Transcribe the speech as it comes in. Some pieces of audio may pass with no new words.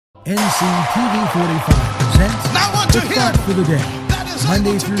NCTV 45 presents The Thought for the Day.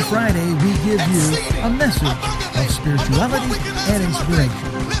 Monday through Friday, we give you a message of spirituality and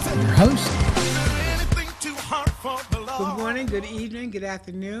inspiration. Your host, good morning, good evening, good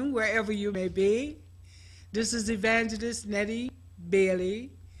afternoon, wherever you may be. This is Evangelist Nettie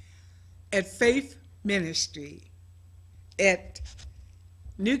Bailey at Faith Ministry at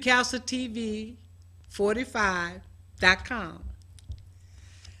NewcastleTV45.com.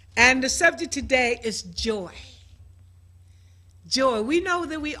 And the subject today is joy. Joy. We know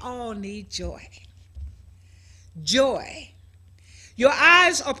that we all need joy. Joy. Your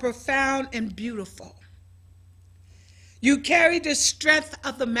eyes are profound and beautiful. You carry the strength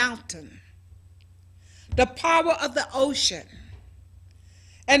of the mountain, the power of the ocean,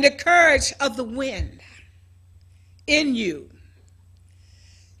 and the courage of the wind in you.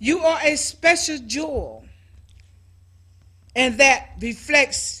 You are a special jewel, and that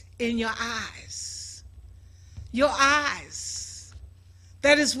reflects in your eyes. Your eyes.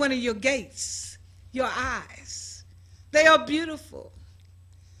 That is one of your gates. Your eyes. They are beautiful.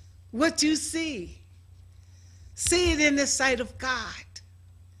 What you see it in the sight of God.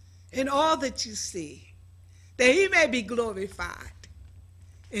 In all that you see, that he may be glorified.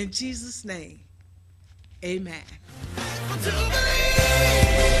 In Jesus' name, amen.